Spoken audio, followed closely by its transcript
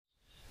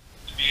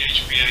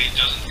BHPA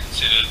doesn't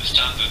consider the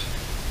standard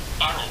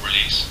barrel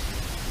release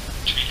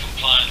to be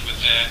compliant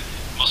with their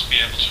must be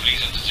able to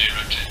release under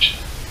zero tension.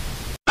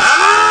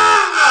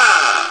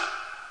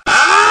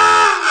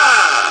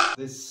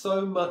 There's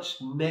so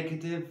much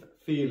negative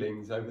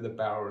feelings over the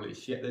barrel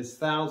release, yet there's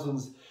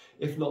thousands,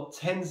 if not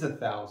tens of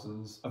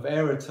thousands, of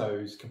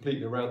aerotows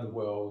completely around the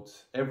world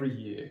every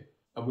year.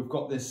 And we've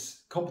got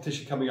this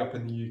competition coming up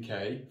in the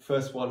UK,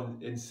 first one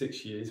in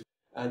 6 years.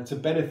 And to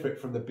benefit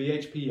from the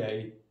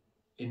BHPA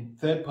in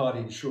third-party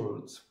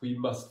insurance, we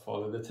must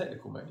follow the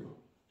technical manual.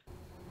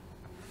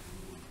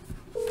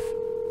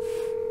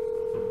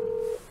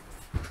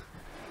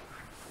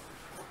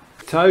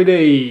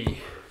 Tony,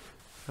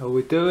 how are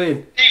we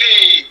doing?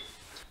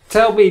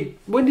 Tell me,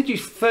 when did you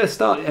first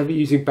start ever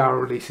using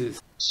barrel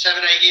releases?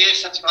 7, 8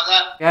 years, something like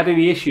that. You had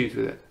any issues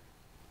with it?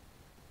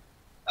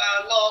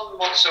 None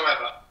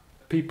whatsoever.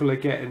 People are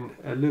getting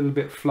a little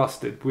bit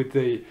flustered with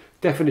the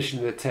definition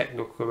of the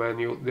technical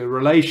manual, the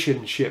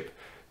relationship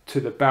to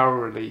the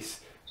barrel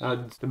release,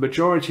 and the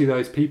majority of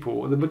those people,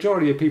 or the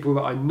majority of people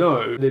that I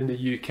know in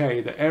the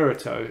UK, the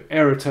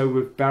aerotow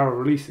with barrel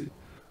releases.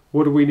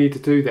 What do we need to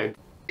do then?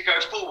 To go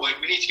forward,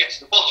 we need to get to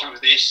the bottom of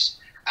this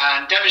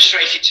and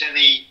demonstrate it to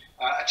the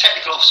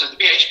technical officer of the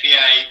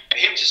BHPA, for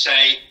him to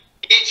say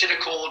it's in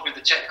accord with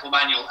the technical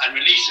manual and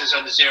release us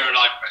under zero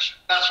line pressure.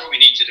 That's what we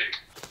need to do.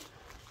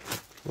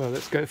 Well,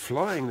 let's go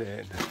flying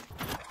then.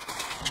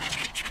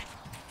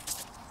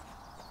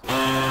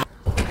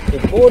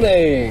 Good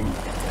morning.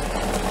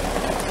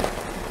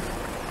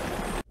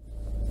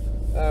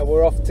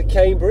 We're off to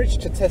Cambridge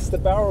to test the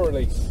barrel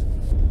release.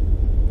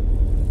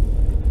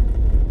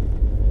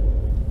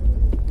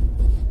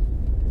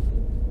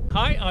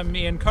 Hi, I'm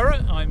Ian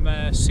Currett. I'm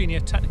a Senior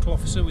Technical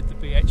Officer with the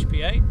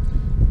BHPA,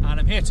 and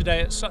I'm here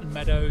today at Sutton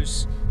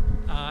Meadows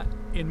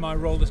in my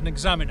role as an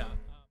examiner.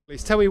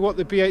 Please tell me what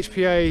the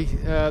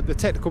BHPA, the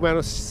technical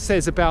manual,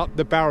 says about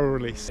the barrel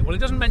release. Well, it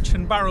doesn't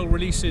mention barrel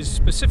releases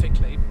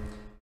specifically.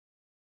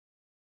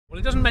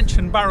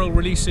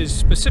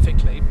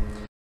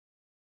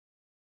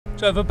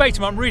 So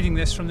verbatim, I'm reading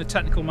this from the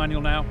technical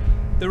manual now.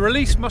 The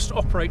release must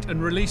operate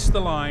and release the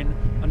line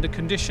under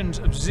conditions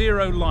of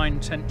zero line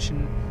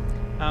tension,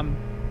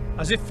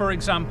 as if, for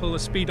example, a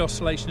speed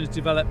oscillation is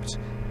developed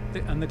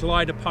and the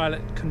glider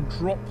pilot can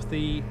drop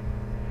the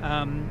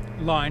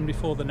line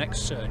before the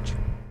next surge.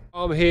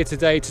 I'm here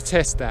today to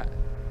test that.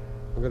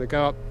 I'm going to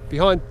go up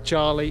behind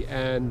Charlie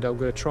and I'm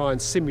going to try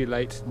and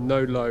simulate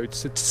no load,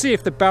 so to see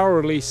if the barrel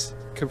release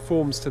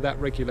conforms to that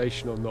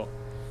regulation or not.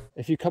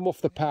 If you come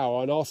off the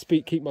power, and I'll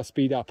keep my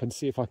speed up and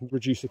see if I can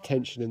reduce the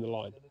tension in the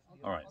line.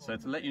 All right, so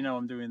to let you know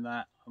I'm doing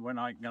that, when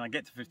I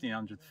get to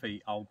 1500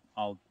 feet, I'll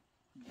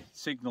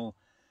signal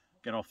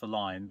get off the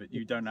line, but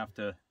you don't have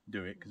to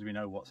do it because we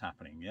know what's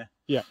happening, yeah?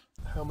 Yeah.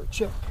 Helmet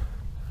check,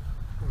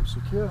 all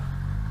secure,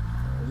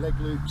 leg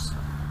loops,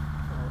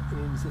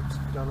 in zips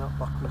done up,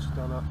 buckles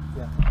done up,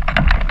 yeah.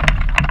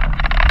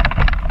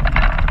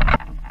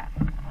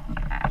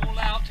 All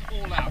out,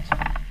 all out.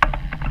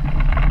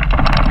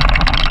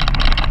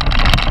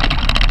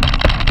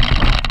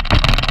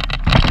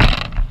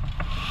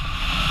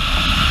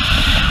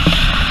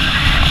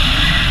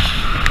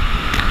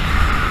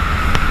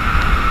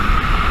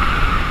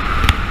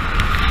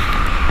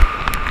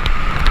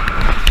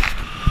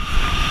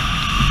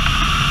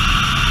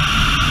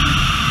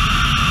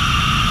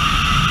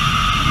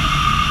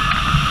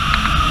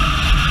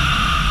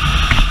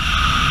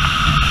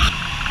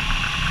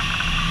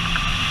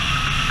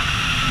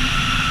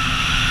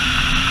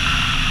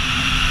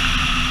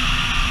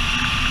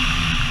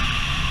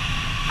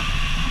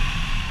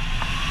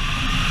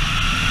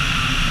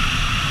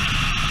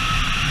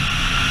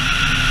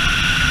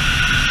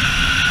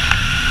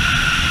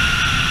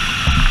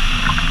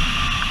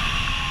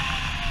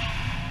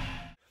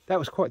 That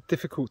was quite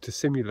difficult to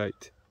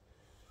simulate.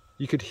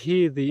 You could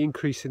hear the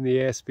increase in the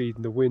airspeed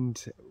and the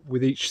wind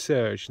with each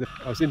surge.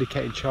 I was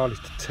indicating Charlie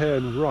to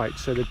turn right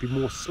so there'd be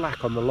more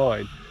slack on the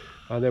line.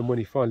 And then when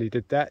he finally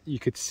did that, you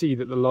could see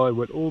that the line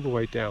went all the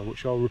way down,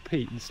 which I'll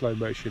repeat in slow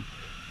motion.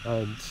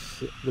 And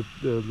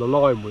the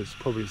line was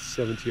probably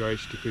 70 or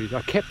 80 degrees.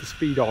 I kept the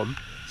speed on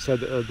so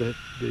that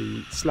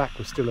the slack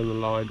was still in the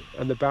line,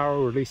 and the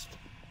barrel released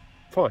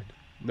fine,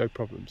 no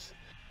problems.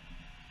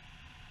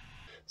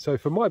 So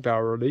for my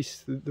barrel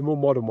release, the more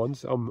modern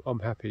ones, I'm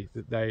happy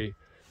that they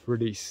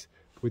release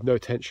with no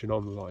tension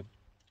on the line.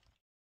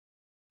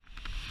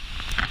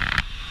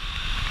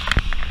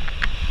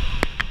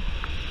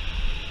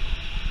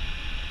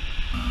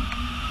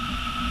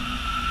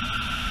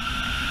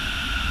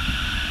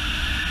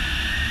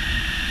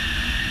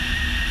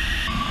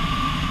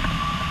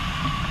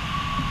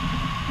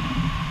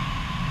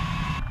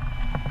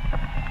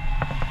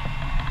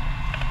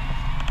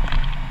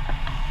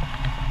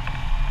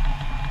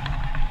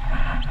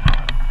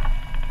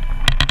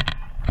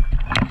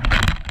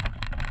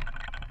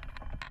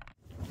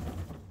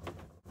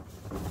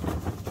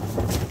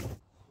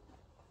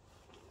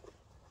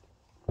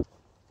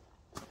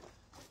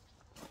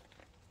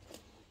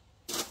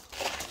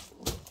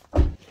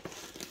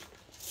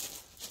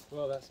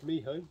 Well, that's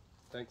me home.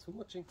 Thanks for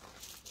watching.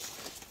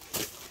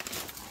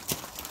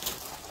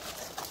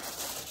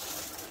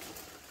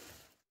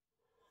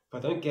 If I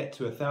don't get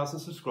to 1,000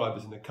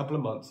 subscribers in a couple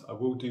of months, I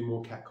will do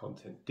more cat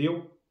content.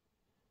 Deal?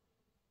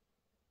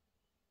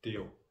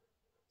 Deal.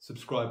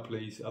 Subscribe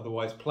please,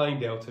 otherwise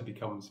plain Delta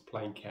becomes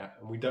plain cat,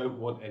 and we don't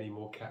want any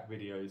more cat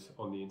videos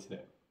on the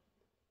internet.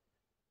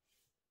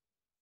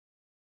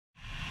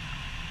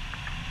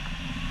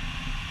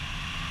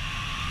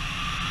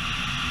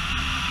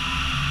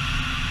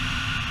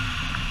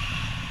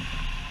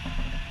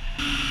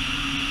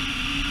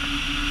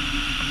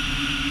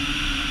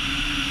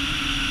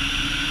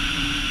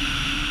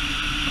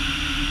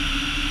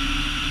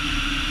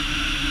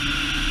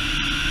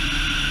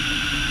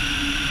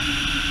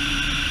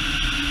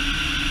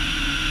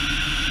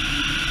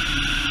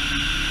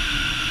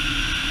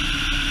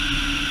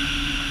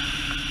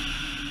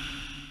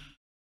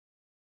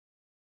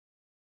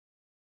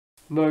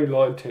 No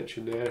line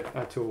tension there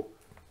at all.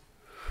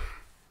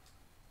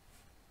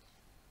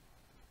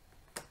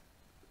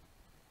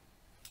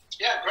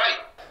 Yeah, great.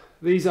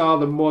 These are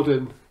the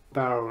modern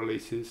barrel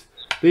releases.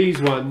 These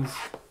ones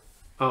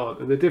aren't,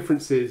 and the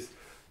difference is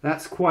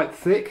that's quite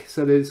thick,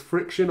 so there's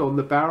friction on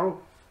the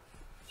barrel.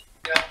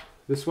 Yeah.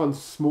 This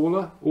one's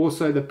smaller.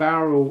 Also, the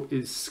barrel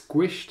is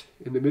squished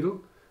in the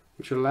middle,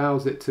 which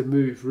allows it to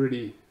move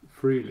really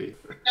freely.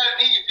 You don't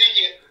need a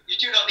video. You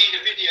do not need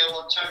a video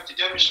on tone to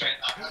demonstrate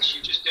that.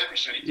 Actually, just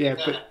demonstrate it. Yeah,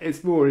 but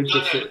it's more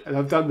interesting, and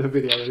I've done the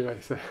video anyway,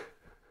 so.